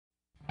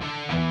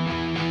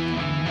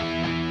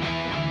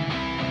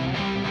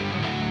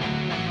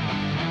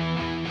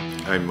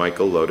I'm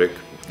Michael Lodick,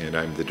 and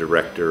I'm the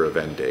director of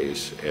End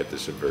Days at the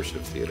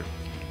Subversive Theater.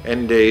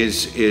 End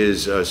Days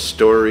is a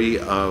story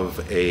of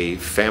a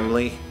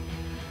family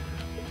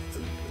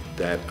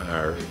that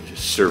are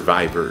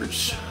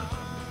survivors.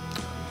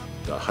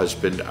 The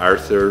husband,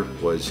 Arthur,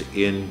 was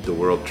in the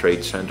World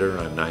Trade Center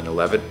on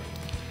 9/11,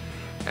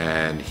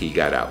 and he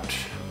got out.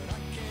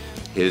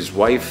 His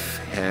wife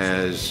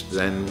has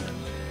then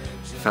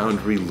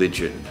found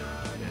religion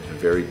and a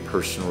very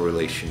personal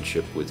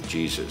relationship with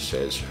Jesus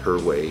as her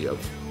way of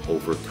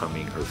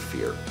overcoming her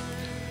fear.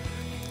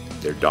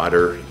 Their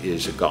daughter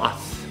is a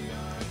goth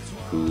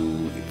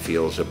who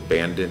feels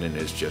abandoned and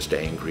is just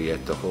angry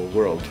at the whole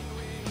world.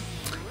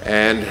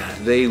 And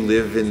they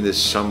live in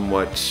this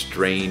somewhat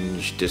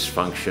strange,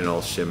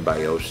 dysfunctional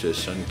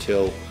symbiosis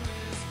until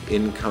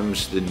in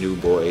comes the new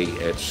boy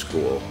at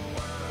school.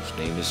 His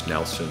name is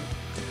Nelson.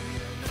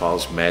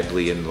 Falls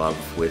madly in love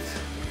with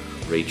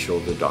Rachel,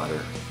 the daughter.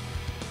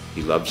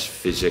 He loves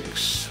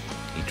physics,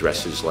 he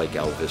dresses like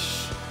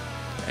Elvis,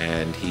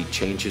 and he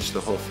changes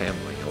the whole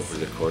family over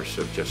the course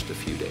of just a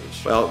few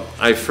days. Well,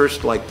 I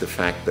first like the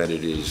fact that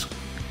it is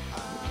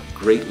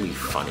greatly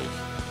funny,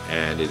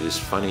 and it is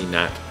funny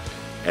not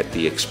at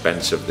the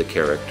expense of the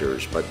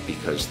characters, but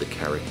because the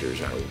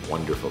characters are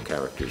wonderful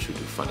characters who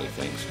do funny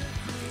things.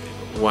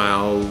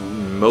 While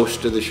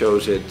most of the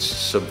shows at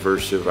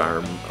Subversive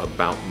are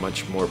about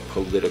much more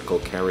political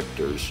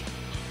characters,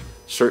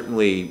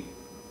 certainly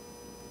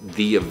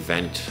the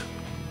event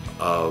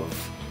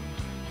of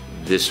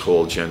this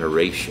whole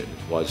generation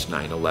was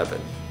 9/11,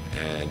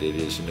 and it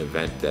is an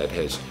event that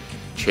has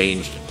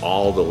changed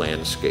all the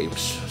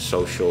landscapes,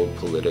 social,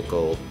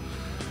 political,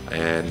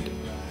 and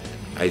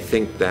I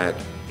think that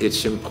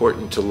it's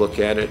important to look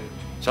at it.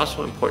 It's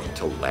also important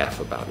to laugh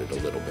about it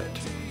a little bit.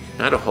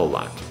 Not a whole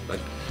lot, but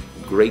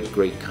great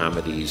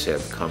comedies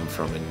have come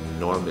from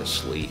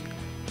enormously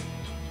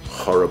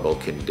horrible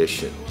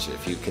conditions.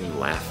 If you can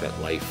laugh at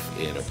life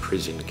in a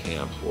prison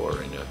camp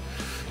or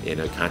in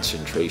a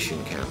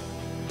concentration camp,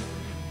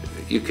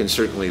 you can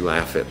certainly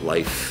laugh at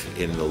life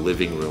in the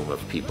living room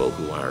of people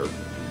who are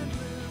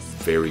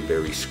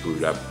very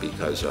screwed up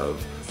because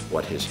of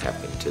what has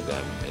happened to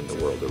them and the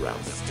world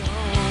around them.